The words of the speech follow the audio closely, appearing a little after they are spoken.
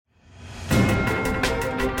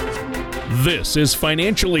This is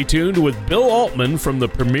Financially Tuned with Bill Altman from the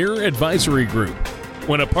Premier Advisory Group.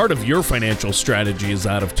 When a part of your financial strategy is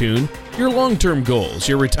out of tune, your long-term goals,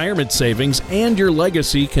 your retirement savings, and your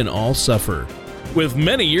legacy can all suffer. With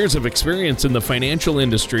many years of experience in the financial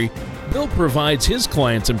industry, Bill provides his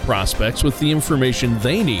clients and prospects with the information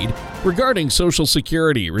they need regarding Social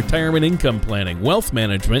Security, retirement income planning, wealth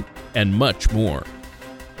management, and much more.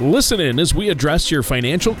 Listen in as we address your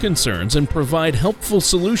financial concerns and provide helpful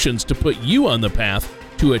solutions to put you on the path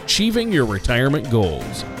to achieving your retirement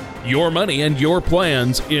goals. Your money and your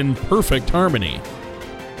plans in perfect harmony.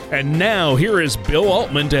 And now, here is Bill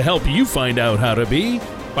Altman to help you find out how to be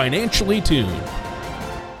financially tuned.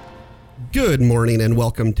 Good morning and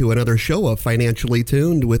welcome to another show of Financially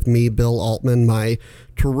Tuned with me, Bill Altman, my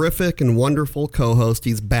terrific and wonderful co-host.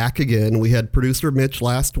 He's back again. We had producer Mitch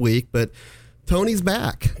last week, but Tony's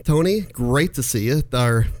back. Tony, great to see you,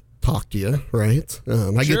 or talk to you, right?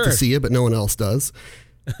 I get to see you, but no one else does.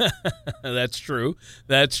 That's true.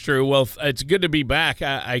 That's true. Well, it's good to be back.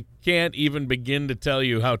 I can't even begin to tell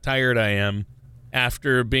you how tired I am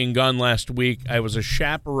after being gone last week. I was a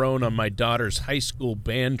chaperone on my daughter's high school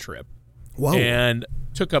band trip. Whoa. And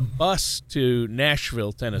took a bus to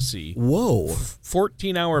Nashville, Tennessee. Whoa.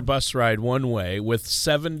 14-hour bus ride one way with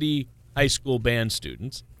 70 high school band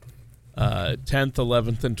students. 10th,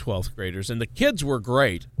 11th, and 12th graders. And the kids were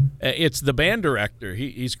great. It's the band director.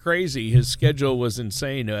 He's crazy. His schedule was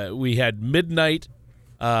insane. We had midnight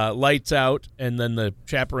lights out, and then the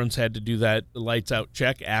chaperones had to do that lights out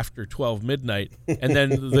check after 12 midnight. And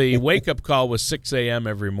then the wake-up call was 6 a.m.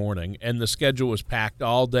 every morning, and the schedule was packed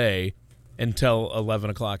all day until 11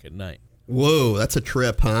 o'clock at night. Whoa, that's a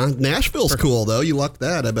trip, huh? Nashville's cool, though. You lucked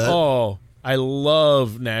that, I bet. Oh, I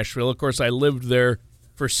love Nashville. Of course, I lived there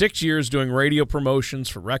for 6 years doing radio promotions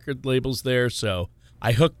for record labels there, so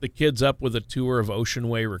I hooked the kids up with a tour of Ocean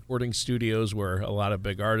Way recording studios where a lot of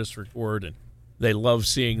big artists record, and they love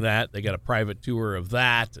seeing that. They got a private tour of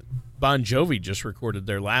that. Bon Jovi just recorded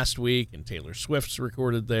there last week, and Taylor Swift's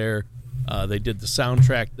recorded there. They did the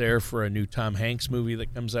soundtrack there for a new Tom Hanks movie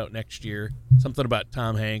that comes out next year, something about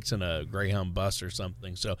Tom Hanks and a Greyhound bus or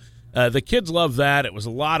something. So the kids love that. It was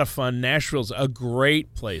a lot of fun. Nashville's a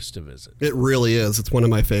great place to visit. It really is. It's one of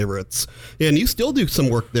my favorites. And you still do some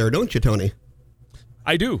work there, don't you, Tony?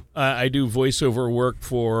 I do. I do voiceover work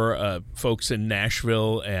for folks in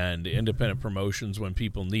Nashville and independent promotions when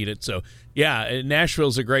people need it. So, yeah,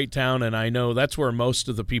 Nashville's a great town, and I know that's where most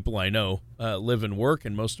of the people I know live and work,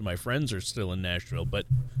 and most of my friends are still in Nashville. But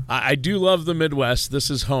I do love the Midwest. This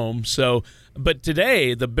is home. So, but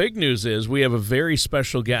today, the big news is we have a very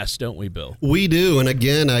special guest, don't we, Bill? We do. And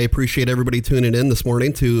again, I appreciate everybody tuning in this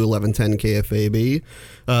morning to 1110 KFAB.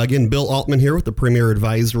 Again, Bill Altman here with the Premier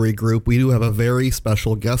Advisory Group. We do have a very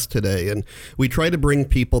special guest today, and we try to bring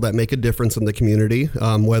people that make a difference in the community,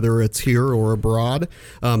 whether it's here or abroad.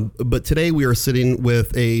 But today we are sitting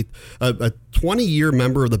with a 20-year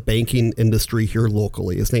member of the banking industry here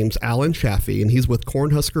locally. His name's Allen Chaffee, and he's with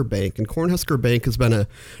Cornhusker Bank. And Cornhusker Bank has been a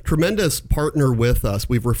tremendous partner with us.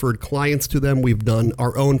 We've referred clients to them. We've done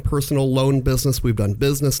our own personal loan business. We've done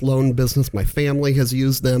business loan business. My family has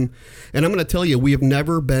used them. And I'm going to tell you, we have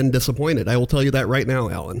never been disappointed. I will tell you that right now,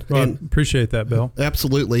 Allen. Well, I appreciate that, Bill.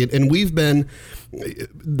 Absolutely. And we've been,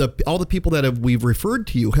 all the people that we've referred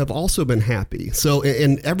to you have also been happy. So,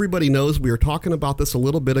 and everybody knows, we were talking about this a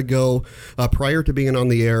little bit ago prior to being on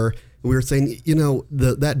the air. We were saying, you know,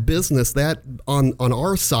 that business, that on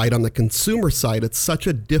our side, on the consumer side, it's such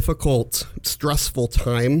a difficult, stressful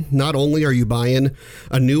time. Not only are you buying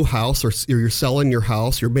a new house or you're selling your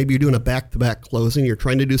house, maybe you're doing a back-to-back closing, you're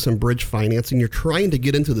trying to do some bridge financing, you're trying to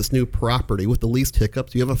get into this new property with the least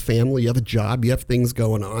hiccups. You have a family, you have a job, you have things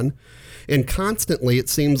going on. And constantly, it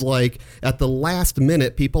seems like at the last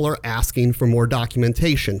minute, people are asking for more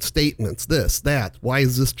documentation, statements, this, that. Why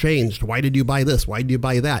is this changed? Why did you buy this? Why did you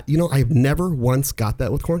buy that? You know, I've never once got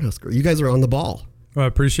that with Cornhusker. You guys are on the ball. Well, I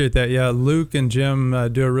appreciate that. Yeah, Luke and Jim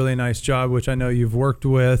do a really nice job, which I know you've worked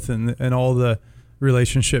with, and all the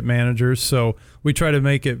relationship managers. So we try to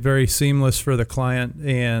make it very seamless for the client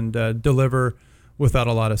and deliver without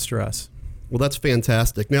a lot of stress. Well, that's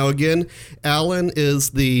fantastic. Now, again, Allen is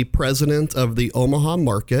the president of the Omaha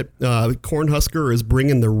market. Cornhusker is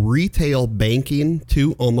bringing the retail banking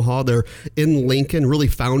to Omaha. They're in Lincoln, really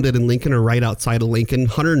founded in Lincoln or right outside of Lincoln,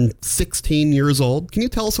 116 years old. Can you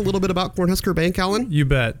tell us a little bit about Cornhusker Bank, Allen? You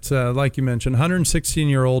bet. Like you mentioned,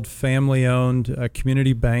 116-year-old family-owned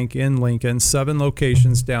community bank in Lincoln, 7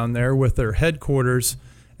 locations down there with their headquarters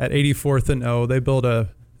at 84th and O. They built a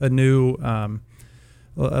new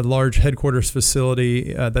a large headquarters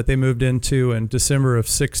facility that they moved into in December of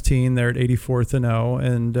 16 there at 84th and O.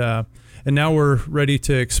 And And now we're ready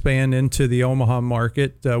to expand into the Omaha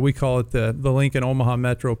market. We call it the Lincoln Omaha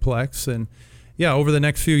Metroplex. And yeah, over the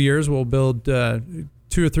next few years, we'll build 2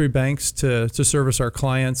 or 3 banks to service our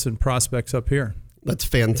clients and prospects up here. That's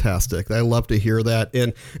fantastic. I love to hear that.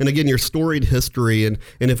 And again, your storied history. And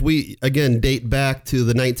if we, again, date back to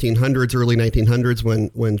the 1900s, early 1900s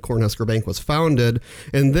when Cornhusker Bank was founded,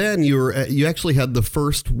 and then you actually had the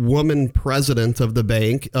first woman president of the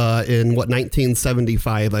bank in,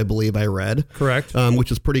 1975, I believe I read. Correct.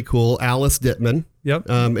 Which is pretty cool. Alice Dittman. Yep.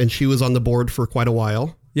 And she was on the board for quite a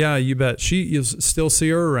while. Yeah, you bet. You still see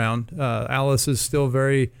her around. Alice is still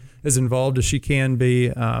very as involved as she can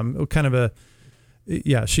be.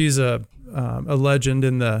 She's a legend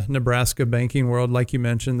in the Nebraska banking world. Like you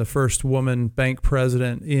mentioned, the first woman bank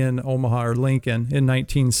president in Omaha or Lincoln in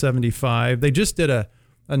 1975. They just did a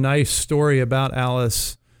nice story about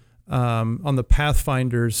Alice on the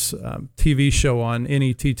Pathfinders TV show on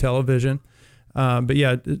NET television. Has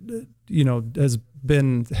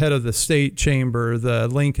been head of the state chamber, the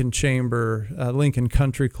Lincoln chamber, Lincoln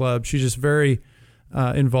Country Club. She's just very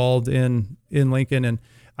involved in Lincoln. And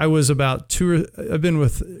I was I've been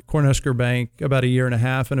with Cornhusker Bank about a year and a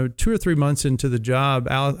half, and 2 or 3 months into the job,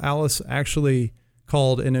 Alice actually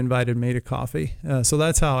called and invited me to coffee. So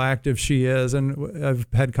that's how active she is. And I've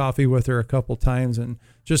had coffee with her a couple times, and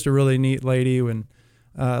just a really neat lady and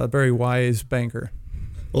a very wise banker.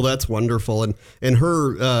 Well, that's wonderful. And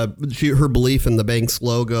her belief in the bank's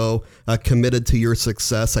logo, committed to your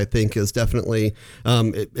success, I think is definitely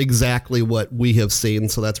exactly what we have seen.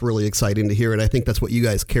 So that's really exciting to hear. And I think that's what you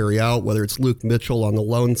guys carry out, whether it's Luke Mitchell on the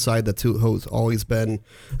loan side, that's who's always been,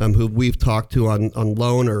 who we've talked to on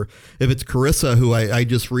loan, or if it's Carissa, who I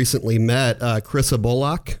just recently met, Carissa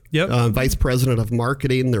Bullock, Vice President of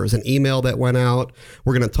Marketing. There was an email that went out.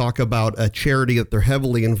 We're going to talk about a charity that they're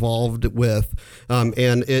heavily involved with.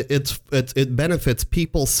 And it benefits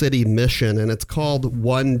People City Mission, and it's called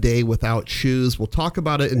One Day Without Shoes. We'll talk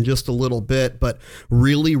about it in just a little bit, but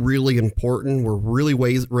really, really important. We're really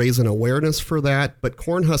raising awareness for that. But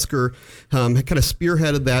Cornhusker kind of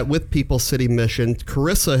spearheaded that with People City Mission.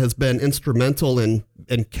 Carissa has been instrumental in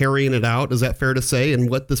carrying it out. Is that fair to say? And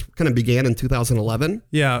what this kind of began in 2011?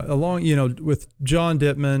 Yeah, along with John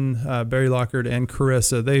Dittman, Barry Lockard, and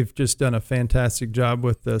Carissa, they've just done a fantastic job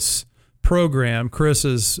with this program.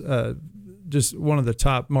 Carissa's just one of the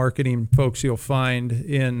top marketing folks you'll find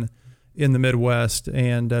in the Midwest,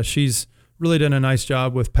 and she's really done a nice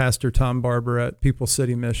job with Pastor Tom Barber at People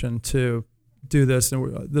City Mission to do this,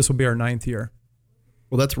 and this will be our 9th year.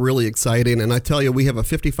 Well, that's really exciting. And I tell you, we have a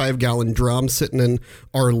 55-gallon drum sitting in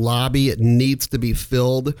our lobby. It needs to be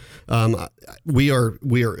filled. We are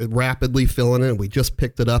rapidly filling it. We just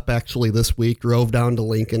picked it up actually this week, drove down to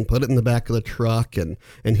Lincoln, put it in the back of the truck, and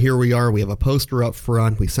here we are. We have a poster up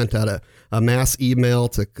front. We sent out a mass email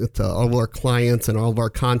to all of our clients and all of our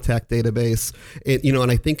contact database.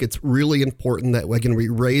 And I think it's really important that we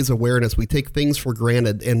raise awareness. We take things for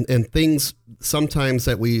granted, and things sometimes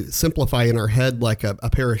that we simplify in our head, like a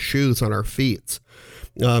pair of shoes on our feet,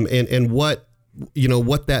 and what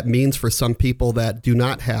that means for some people that do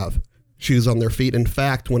not have shoes on their feet. In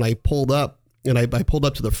fact, when I pulled up to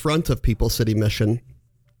the front of People City Mission,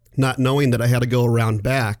 not knowing that I had to go around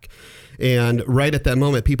back, and right at that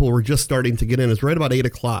moment, people were just starting to get in. It was right about 8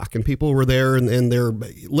 o'clock, and people were there, and they're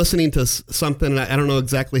listening to something. I don't know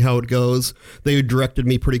exactly how it goes. They directed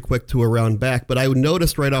me pretty quick to around back, but I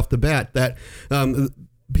noticed right off the bat that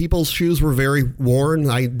people's shoes were very worn.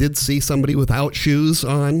 I did see somebody without shoes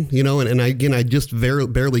on, and I just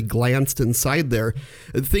barely glanced inside there.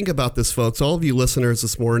 Think about this, folks. All of you listeners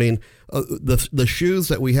this morning, the shoes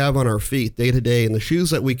that we have on our feet day to day, and the shoes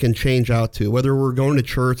that we can change out to, whether we're going to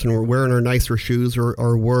church and we're wearing our nicer shoes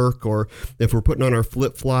or work, or if we're putting on our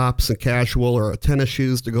flip-flops and casual or tennis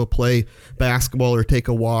shoes to go play basketball or take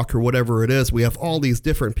a walk or whatever it is, we have all these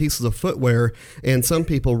different pieces of footwear, and some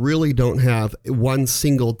people really don't have one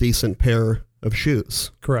single decent pair of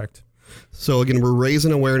shoes. Correct. So again, we're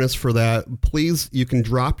raising awareness for that. Please, you can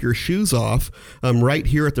drop your shoes off right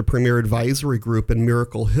here at the Premier Advisory Group in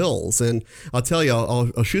Miracle Hills. And I'll tell you,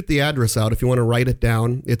 I'll shoot the address out if you want to write it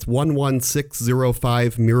down. It's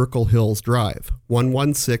 11605 Miracle Hills Drive.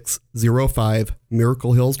 11605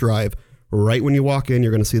 Miracle Hills Drive, Right when you walk in,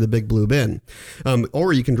 you're going to see the big blue bin.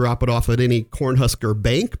 Or you can drop it off at any Cornhusker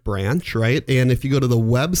Bank branch, right? And if you go to the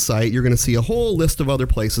website, you're going to see a whole list of other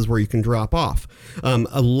places where you can drop off.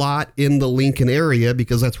 A lot in the Lincoln area,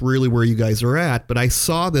 because that's really where you guys are at. But I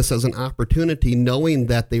saw this as an opportunity, knowing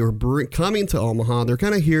that they were coming to Omaha. They're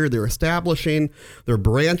kind of here, they're establishing, they're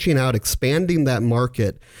branching out, expanding that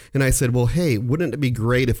market. And I said, well, hey, wouldn't it be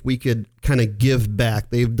great if we could kind of give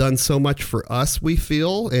back? They've done so much for us, we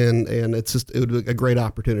feel, and it would be a great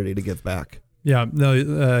opportunity to give back. Yeah,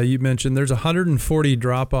 no, you mentioned there's 140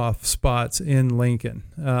 drop-off spots in Lincoln,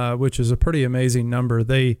 which is a pretty amazing number.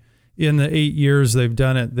 In the 8 years they've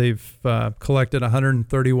done it, they've collected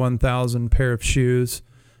 131,000 pair of shoes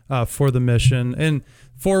for the mission. And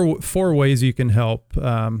four ways you can help.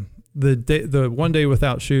 The One Day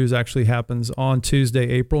Without Shoes actually happens on Tuesday,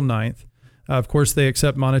 April 9th. Of course, they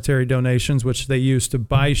accept monetary donations, which they use to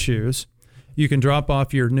buy shoes. You can drop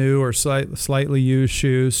off your new or slightly used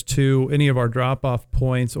shoes to any of our drop-off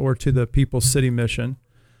points or to the People's City Mission.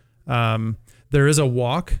 There is a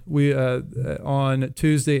walk on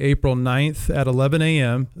Tuesday, April 9th at 11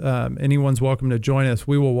 a.m. Anyone's welcome to join us.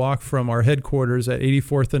 We will walk from our headquarters at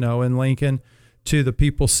 84th and O in Lincoln to the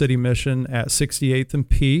People's City Mission at 68th and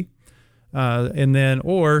P.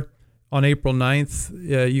 Or on April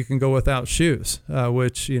 9th, you can go without shoes,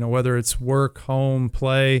 which, whether it's work, home,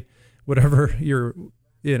 play, whatever your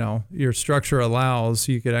structure allows,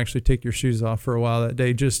 you could actually take your shoes off for a while that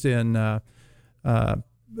day, just in honor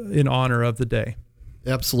of the day.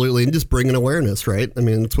 Absolutely. And just bringing awareness, right? I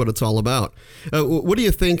mean, that's what it's all about. What do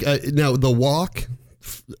you think? Now, the walk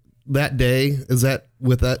that day, is that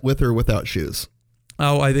with or without shoes?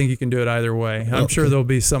 Oh, I think you can do it either way. I'm sure there'll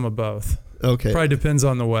be some of both. Okay. Probably depends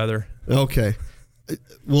on the weather. Okay.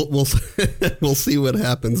 We'll see what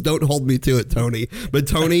happens. Don't hold me to it, Tony. But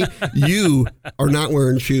Tony, you are not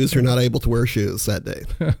wearing shoes. You're not able to wear shoes that day.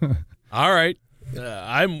 All right.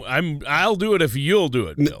 I'll do it if you'll do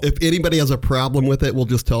it, Bill. If anybody has a problem with it, we'll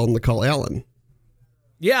just tell them to call Allen.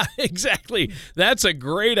 Yeah, exactly. That's a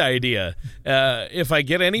great idea. If I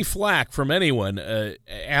get any flack from anyone,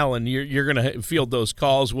 Allen, you're going to field those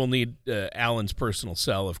calls. We'll need Allen's personal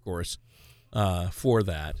cell, of course, for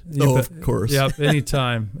that. Oh, of course. Yep,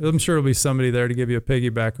 anytime. I'm sure there'll be somebody there to give you a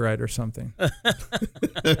piggyback ride or something.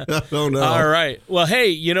 Oh, no. All right. Well, hey,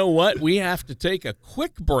 you know what? We have to take a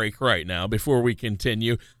quick break right now before we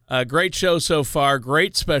continue. Great show so far.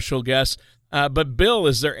 Great special guests. But, Bill,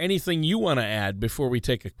 is there anything you want to add before we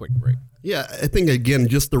take a quick break? Yeah, I think, again,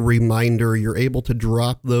 just the reminder, you're able to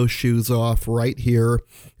drop those shoes off right here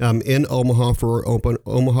in Omaha for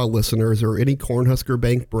Omaha listeners, or any Cornhusker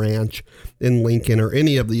Bank branch in Lincoln, or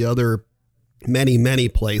any of the other many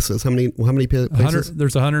places. How many places?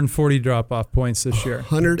 There's 140 drop-off points this year.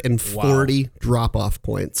 140 drop-off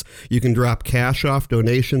points. You can drop cash off,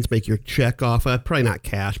 donations, make your check off, probably not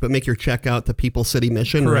cash, but make your check out to People's City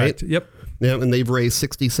Mission, Correct. Right? Yep. Yeah, and they've raised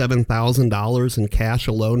 $67,000 in cash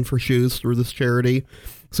alone for shoes through this charity.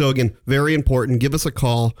 So again, very important. Give us a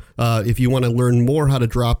call if you want to learn more how to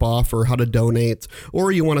drop off or how to donate,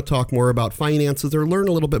 or you want to talk more about finances or learn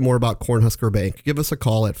a little bit more about Cornhusker Bank. Give us a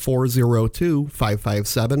call at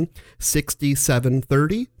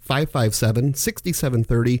 402-557-6730,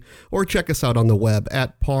 557-6730, or check us out on the web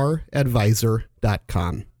at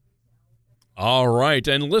paradvisor.com. All right,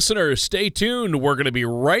 and listeners, stay tuned. We're going to be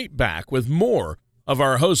right back with more of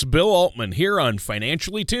our host, Bill Altman, here on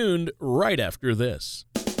Financially Tuned right after this.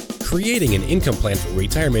 Creating an income plan for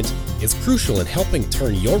retirement is crucial in helping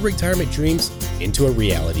turn your retirement dreams into a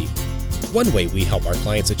reality. One way we help our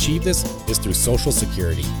clients achieve this is through Social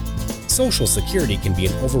Security. Social Security can be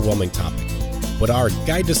an overwhelming topic, but our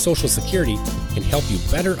Guide to Social Security can help you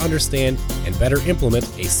better understand and better implement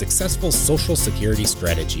a successful Social Security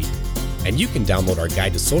strategy. And you can download our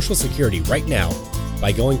Guide to Social Security right now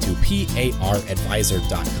by going to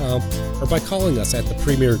paradvisor.com or by calling us at the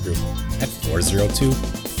Premier Group at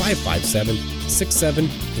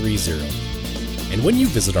 402-557-6730. And when you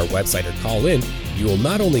visit our website or call in, you will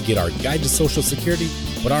not only get our Guide to Social Security,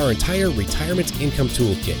 but our entire Retirement Income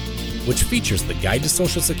Toolkit, which features the Guide to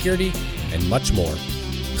Social Security and much more.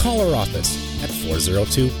 Call our office at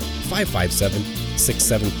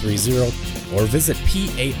 402-557-6730 or visit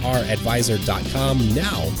paradvisor.com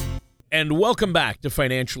now. And welcome back to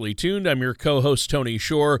Financially Tuned. I'm your co-host, Tony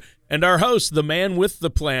Shore, and our host, the man with the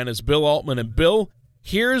plan, is Bill Altman. And Bill,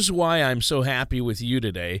 here's why I'm so happy with you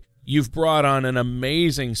today. You've brought on an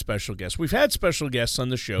amazing special guest. We've had special guests on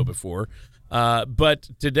the show before, but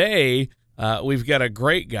today we've got a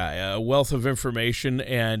great guy, a wealth of information,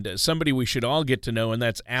 and somebody we should all get to know, and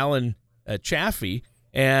that's Allen Chaffee.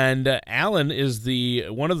 And Allen is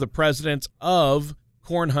one of the presidents of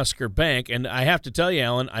Cornhusker Bank. And I have to tell you,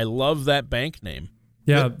 Allen, I love that bank name.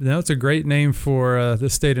 Yeah, no, it's a great name for the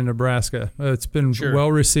state of Nebraska. It's been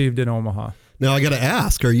well received in Omaha. Now I got to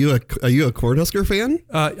ask: Are you a Cornhusker fan?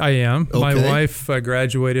 I am. Okay. My wife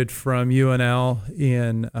graduated from UNL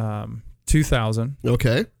in 2000.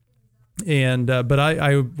 Okay. And but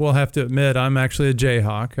I will have to admit I'm actually a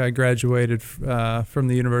Jayhawk. I graduated from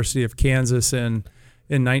the University of Kansas in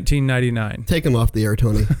 1999. Take him off the air,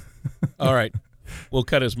 Tony. All right. We'll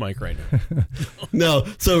cut his mic right now. No,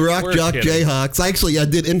 so Rock We're Jock kidding. Jayhawks. I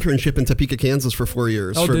did internship in Topeka, Kansas for 4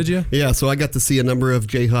 years. Oh, did you? Yeah, so I got to see a number of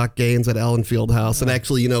Jayhawk games at Allen Fieldhouse, and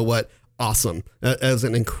actually, you know what? Awesome. As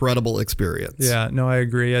an incredible experience. Yeah, no, I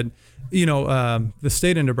agree. And, the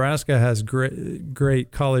state of Nebraska has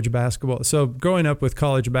great college basketball. So growing up with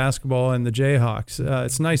college basketball and the Jayhawks,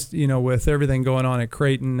 it's nice, with everything going on at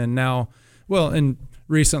Creighton and now, and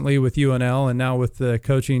recently with UNL and now with the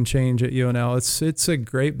coaching change at UNL, it's a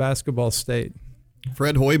great basketball state.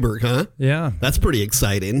 Fred Hoiberg, huh? Yeah. That's pretty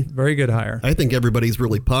exciting. Very good hire. I think everybody's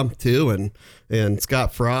really pumped too, and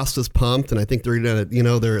Scott Frost is pumped, and I think they're gonna,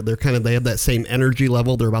 they have that same energy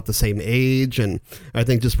level. They're about the same age, and I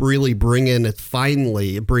think just really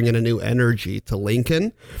finally bringing a new energy to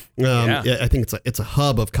Lincoln. I think it's a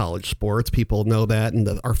hub of college sports. People know that,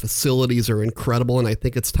 and our facilities are incredible. And I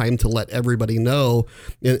think it's time to let everybody know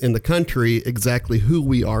in the country exactly who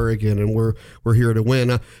we are again, and we're here to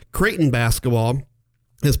win. Creighton basketball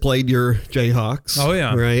has played your Jayhawks. Oh,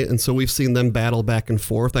 yeah. Right? And so we've seen them battle back and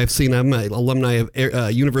forth. I've seen them, alumni of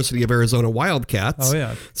University of Arizona Wildcats. Oh,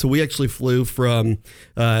 yeah. So we actually flew from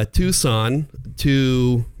Tucson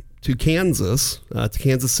to Kansas, to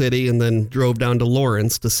Kansas City, and then drove down to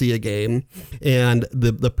Lawrence to see a game. And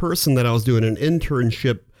the person that I was doing an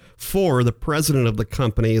internship for, the president of the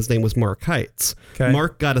company, his name was Mark Heitz. Okay.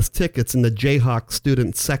 Mark got us tickets in the Jayhawk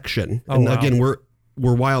student section. Oh, and wow. again, we're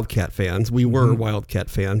Wildcat fans. We were Wildcat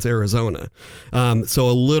fans, Arizona. So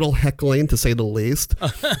a little heckling, to say the least.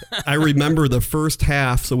 I remember the first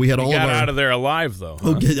half. So we had all got of our... out of there alive, though.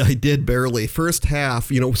 Huh? Oh, I did barely. First half,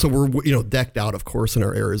 so we're, decked out, of course, in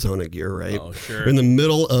our Arizona gear, right? Oh, sure. We're in the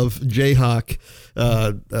middle of Jayhawk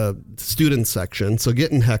student section, so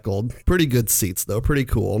getting heckled. Pretty good seats, though. Pretty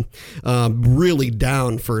cool. Really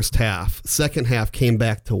down first half. Second half came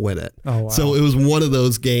back to win it. Oh, wow. So it was one of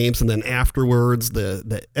those games, and then afterwards, the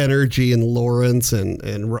energy in Lawrence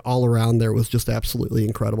and all around there was just absolutely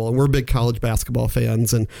incredible. And we're big college basketball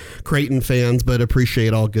fans and Creighton fans, but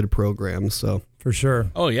appreciate all good programs. So for sure.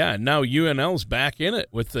 Oh, yeah. Now UNL's back in it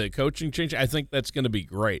with the coaching change. I think that's going to be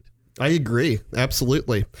great. I agree.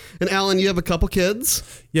 Absolutely. And Allen, you have a couple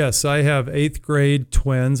kids? Yes, I have 8th grade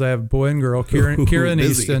twins. I have a boy and girl, Kira and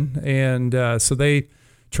busy. Easton. And so they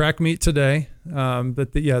track meet today.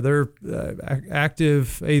 But they're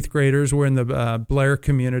active 8th graders. We're in the Blair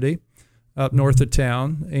community up north of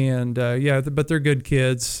town. And but they're good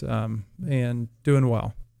kids and doing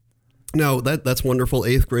well. No, that's wonderful.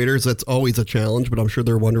 8th graders, that's always a challenge, but I'm sure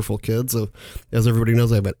they're wonderful kids. As everybody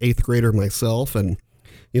knows, I have an 8th grader myself, and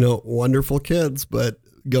wonderful kids, but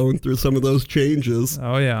going through some of those changes.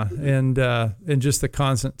 Oh yeah, and just the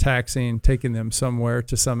constant taxing, taking them somewhere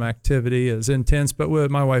to some activity is intense. But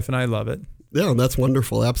my wife and I love it. Yeah, that's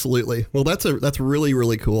wonderful. Absolutely. Well, that's really,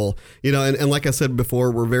 really cool. And like I said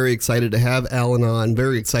before, we're very excited to have Allen on.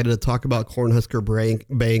 Very excited to talk about Cornhusker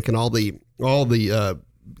Bank and all the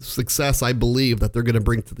success I believe that they're going to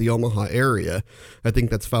bring to the Omaha area. I think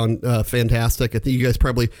that's fantastic. I think you guys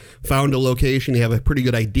probably found a location. You have a pretty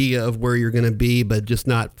good idea of where you're going to be, but just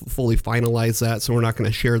not fully finalize that. So we're not going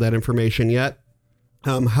to share that information yet.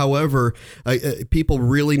 However, people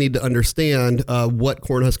really need to understand what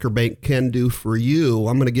Cornhusker Bank can do for you.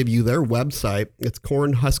 I'm going to give you their website. It's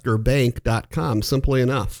cornhuskerbank.com, simply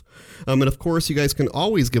enough. And of course, you guys can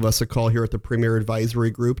always give us a call here at the Premier Advisory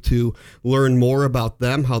Group to learn more about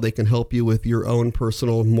them, how they can help you with your own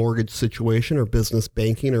personal mortgage situation or business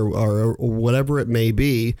banking or whatever it may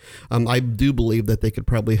be. I do believe that they could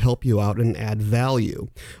probably help you out and add value.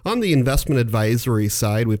 On the investment advisory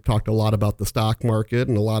side, we've talked a lot about the stock market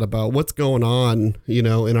and a lot about what's going on, in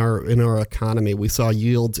our economy. We saw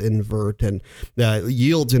yields invert, and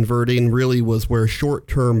yields inverting really was where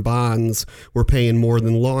short-term bonds were paying more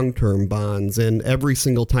than long-term bonds, and every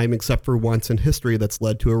single time except for once in history that's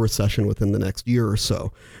led to a recession within the next year or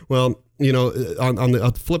so. Well, on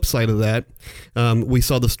the flip side of that, we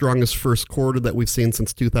saw the strongest first quarter that we've seen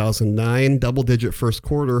since 2009. Double-digit first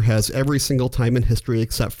quarter has every single time in history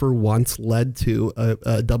except for once led to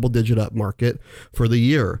a double-digit up market for the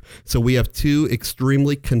year. So we have two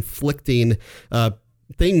extremely conflicting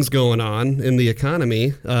things going on in the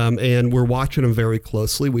economy, and we're watching them very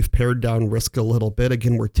closely. We've pared down risk a little bit.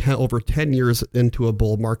 Again, we're over 10 years into a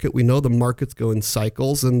bull market. We know the markets go in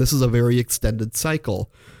cycles, and this is a very extended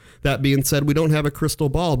cycle. That being said, we don't have a crystal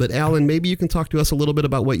ball, but Allen, maybe you can talk to us a little bit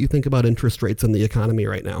about what you think about interest rates in the economy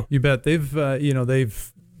right now. You bet.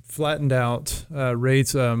 They've flattened out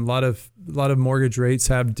rates. A lot of mortgage rates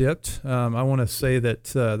have dipped. I want to say that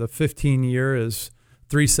the 15-year is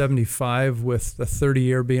 375, with the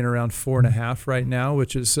 30-year being around 4.5 right now,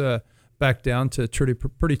 which is back down to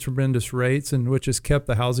pretty tremendous rates, and which has kept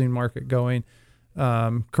the housing market going.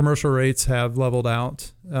 Commercial rates have leveled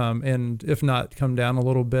out, and if not, come down a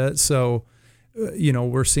little bit. So,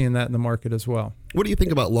 we're seeing that in the market as well. What do you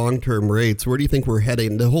think about long-term rates? Where do you think we're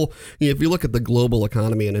heading? If you look at the global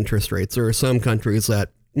economy and interest rates, there are some countries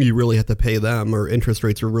that you really have to pay them, or interest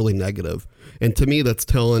rates are really negative. And to me, it's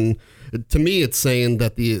saying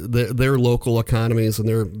that their local economies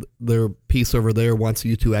and their piece over there wants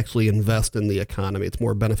you to actually invest in the economy. It's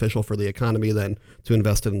more beneficial for the economy than to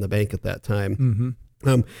invest it in the bank at that time.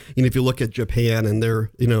 Mm-hmm. If you look at Japan and their,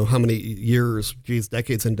 how many years,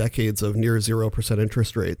 decades and decades of near 0%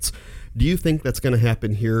 interest rates. Do you think that's going to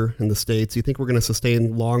happen here in the States? Do you think we're going to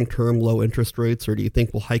sustain long-term low interest rates, or do you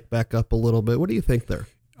think we'll hike back up a little bit? What do you think there?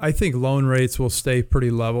 I think loan rates will stay pretty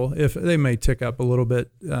level. If they may tick up a little bit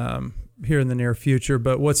here in the near future,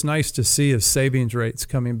 but what's nice to see is savings rates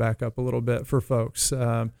coming back up a little bit for folks,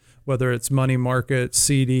 whether it's money market,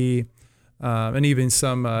 CD, and even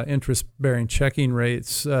some interest-bearing checking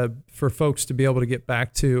rates for folks to be able to get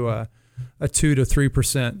back to a 2 to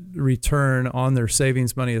 3% return on their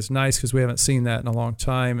savings money is nice, because we haven't seen that in a long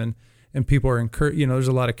time, and people are there's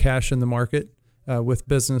a lot of cash in the market. With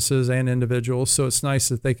businesses and individuals, so it's nice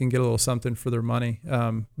that they can get a little something for their money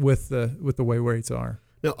with the way rates are.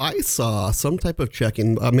 Now, I saw some type of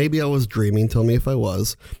checking. Maybe I was dreaming. Tell me if I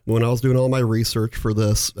was. When I was doing all my research for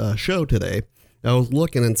this show today, I was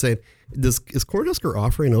looking and saying, is Cornhusker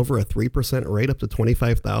offering over a 3% rate up to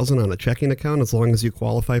 $25,000 on a checking account as long as you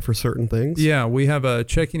qualify for certain things? Yeah, we have a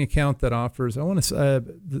checking account that offers. I want to say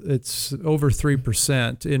it's over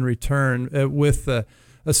 3% in return with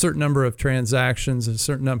a certain number of transactions, a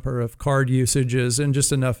certain number of card usages, and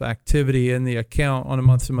just enough activity in the account on a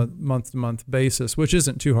month-to-month basis, which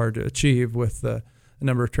isn't too hard to achieve with the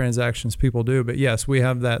number of transactions people do. But yes, we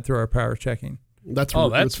have that through our power checking. That's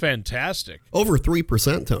fantastic. Over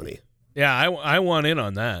 3%, Tony. Yeah, I want in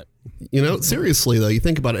on that. Seriously, though, you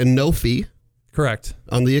think about it, and no fee. Correct.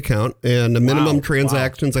 On the account, and the minimum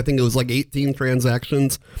transactions, I think it was like 18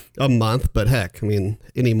 transactions a month, but heck,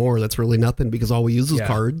 anymore, that's really nothing, because all we use is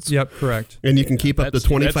cards. Yep, correct. And you can keep up to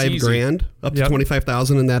 25 grand, up to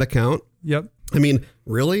 25,000 in that account. Yep.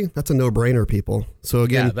 Really? That's a no-brainer, people. So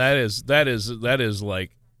again, that is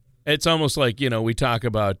like, it's almost like, we talk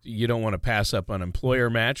about you don't want to pass up on employer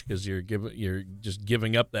match because you're just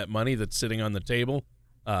giving up that money that's sitting on the table.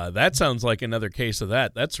 That sounds like another case of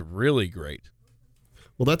that. That's really great.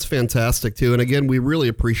 Well, that's fantastic, too. And again, we really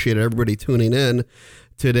appreciate everybody tuning in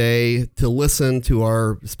today to listen to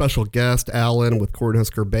our special guest, Allen, with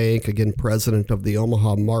Cornhusker Bank, again, president of the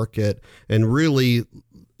Omaha market, and really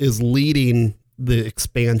is leading the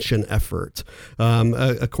expansion effort.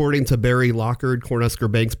 According to Barry Lockard,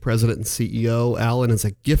 Cornhusker Bank's president and CEO, Allen is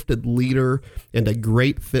a gifted leader and a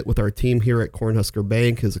great fit with our team here at Cornhusker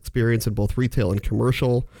Bank. His experience in both retail and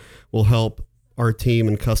commercial will help our team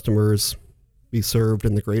and customers be served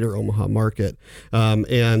in the greater Omaha market.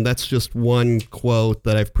 And that's just one quote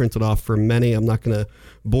that I've printed off for many. I'm not going to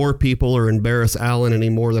bore people or embarrass Allen any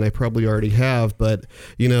more than I probably already have. But,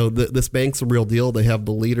 this bank's a real deal. They have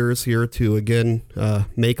the leaders here to, again,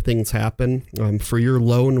 make things happen for your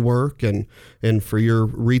loan work and for your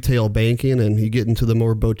retail banking. And you get into the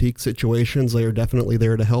more boutique situations, they are definitely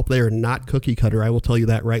there to help. They are not cookie cutter. I will tell you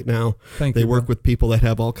that right now. They work with people that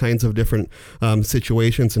have all kinds of different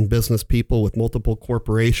situations and business people with multiple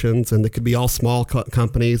corporations, and they could be all small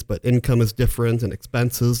companies, but income is different and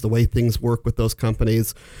expenses, the way things work with those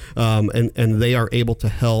companies. And they are able to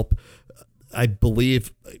help. I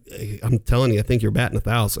believe, I'm telling you, I think you're batting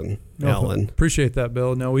 1,000, Allen. Appreciate that,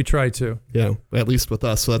 Bill. No, we try to. Yeah, at least with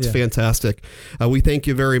us. So that's fantastic. We thank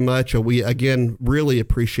you very much. We, again, really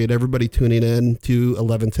appreciate everybody tuning in to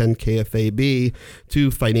 1110 KFAB,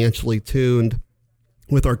 to Financially Tuned,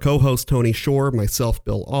 with our co-host Tony Shore, myself,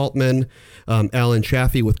 Bill Altman, Allen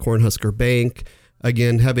Chaffee with Cornhusker Bank.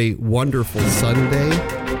 Again, have a wonderful Sunday.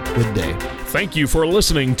 Good day. Thank you for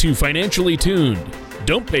listening to Financially Tuned.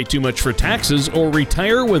 Don't pay too much for taxes or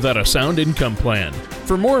retire without a sound income plan.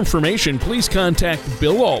 For more information, please contact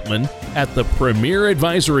Bill Altman at the Premier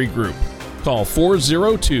Advisory Group. Call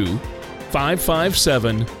 402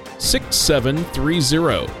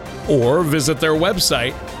 557-6730 or visit their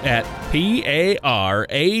website at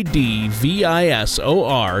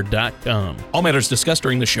paradvisor.com. All matters discussed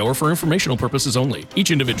during the show are for informational purposes only.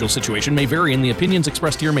 Each individual situation may vary, and the opinions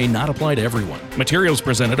expressed here may not apply to everyone. Materials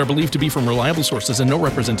presented are believed to be from reliable sources, and no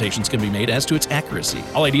representations can be made as to its accuracy.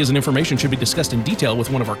 All ideas and information should be discussed in detail with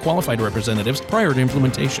one of our qualified representatives prior to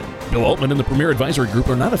implementation. Bill Altman and the Premier Advisory Group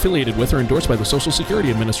are not affiliated with or endorsed by the Social Security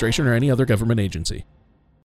Administration or any other government agency.